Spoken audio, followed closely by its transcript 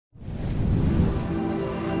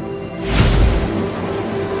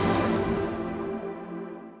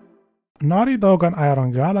Naughty Dog and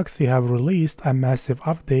Iron Galaxy have released a massive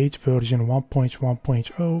update version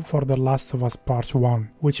 1.1.0 for The Last of Us Part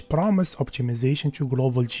 1, which promised optimization to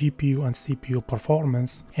global GPU and CPU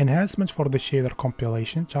performance, enhancement for the shader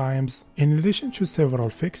compilation times, in addition to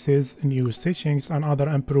several fixes, new settings and other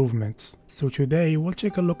improvements. So today we'll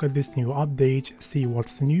take a look at this new update, see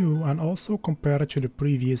what's new, and also compare it to the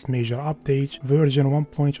previous major update version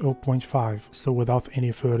 1.0.5. So without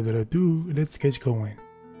any further ado, let's get going.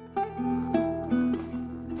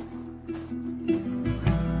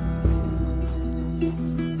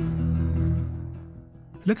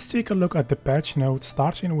 Let's take a look at the patch notes,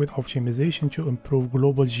 starting with optimization to improve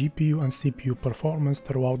global GPU and CPU performance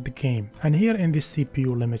throughout the game. And here in this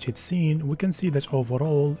CPU limited scene, we can see that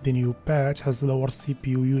overall the new patch has lower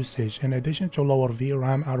CPU usage in addition to lower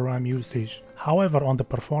VRAM and RAM usage. However, on the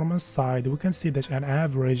performance side, we can see that on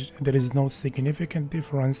average there is no significant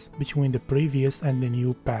difference between the previous and the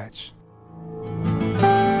new patch.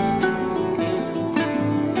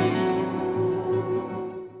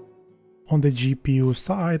 On the GPU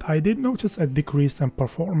side, I did notice a decrease in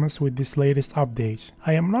performance with this latest update.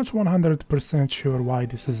 I am not 100% sure why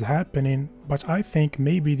this is happening, but I think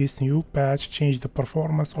maybe this new patch changed the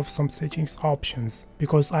performance of some settings options,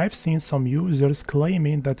 because I've seen some users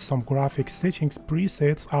claiming that some graphics settings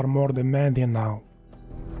presets are more demanding now.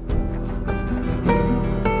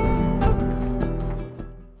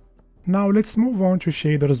 Now let's move on to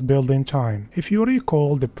shaders building time. If you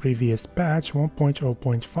recall, the previous patch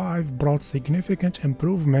 1.0.5 brought significant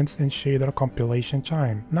improvements in shader compilation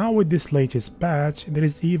time. Now with this latest patch, there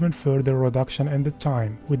is even further reduction in the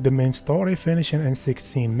time, with the main story finishing in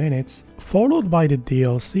 16 minutes, followed by the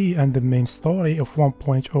DLC and the main story of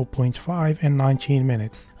 1.0.5 in 19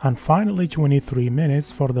 minutes, and finally 23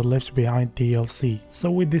 minutes for the Left Behind DLC.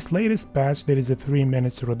 So with this latest patch, there is a 3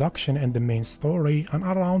 minutes reduction in the main story and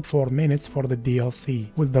around 4 minutes for the DLC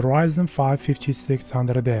with the Ryzen 5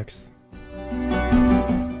 5600X.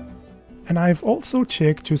 And I've also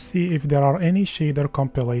checked to see if there are any shader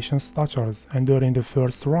compilation stutters, and during the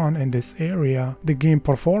first run in this area, the game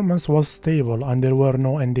performance was stable and there were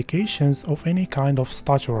no indications of any kind of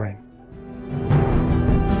stuttering.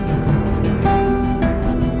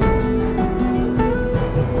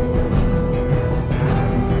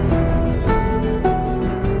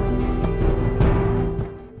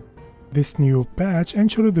 This new patch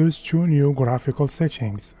introduced two new graphical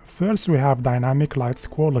settings. First, we have dynamic lights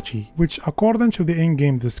quality, which according to the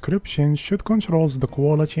in-game description should control the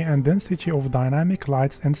quality and density of dynamic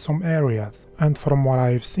lights in some areas. And from what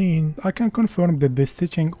I've seen, I can confirm that this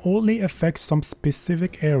setting only affects some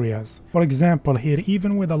specific areas. For example, here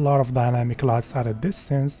even with a lot of dynamic lights at a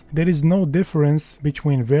distance, there is no difference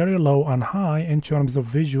between very low and high in terms of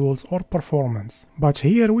visuals or performance. But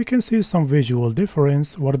here we can see some visual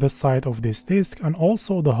difference where the side of this disk and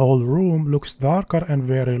also the whole room looks darker and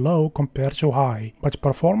very low compared to high, but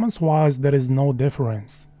performance wise there is no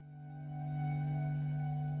difference.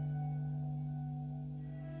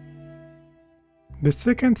 The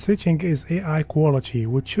second setting is AI quality,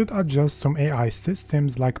 which should adjust some AI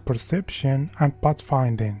systems like perception and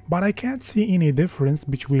pathfinding, but I can't see any difference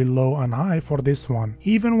between low and high for this one,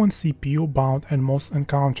 even when CPU bound in most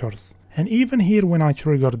encounters. And even here when I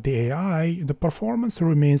triggered the AI, the performance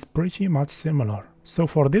remains pretty much similar. So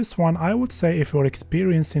for this one, I would say if you're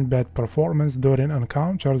experiencing bad performance during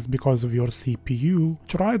encounters because of your CPU,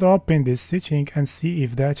 try dropping this setting and see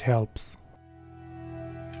if that helps.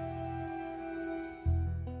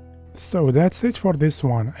 So that's it for this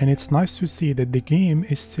one, and it's nice to see that the game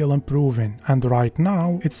is still improving, and right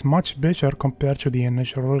now it's much better compared to the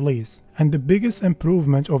initial release. And the biggest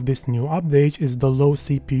improvement of this new update is the low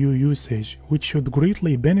CPU usage, which should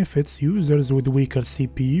greatly benefit users with weaker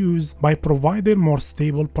CPUs by providing more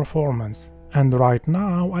stable performance. And right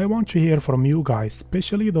now, I want to hear from you guys,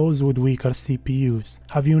 especially those with weaker CPUs.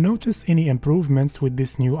 Have you noticed any improvements with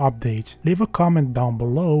this new update? Leave a comment down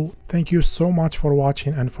below. Thank you so much for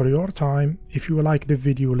watching and for your time. If you like the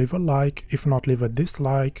video, leave a like. If not, leave a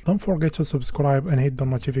dislike. Don't forget to subscribe and hit the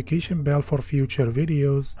notification bell for future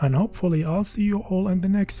videos. And hopefully I'll see you all in the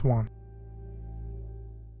next one.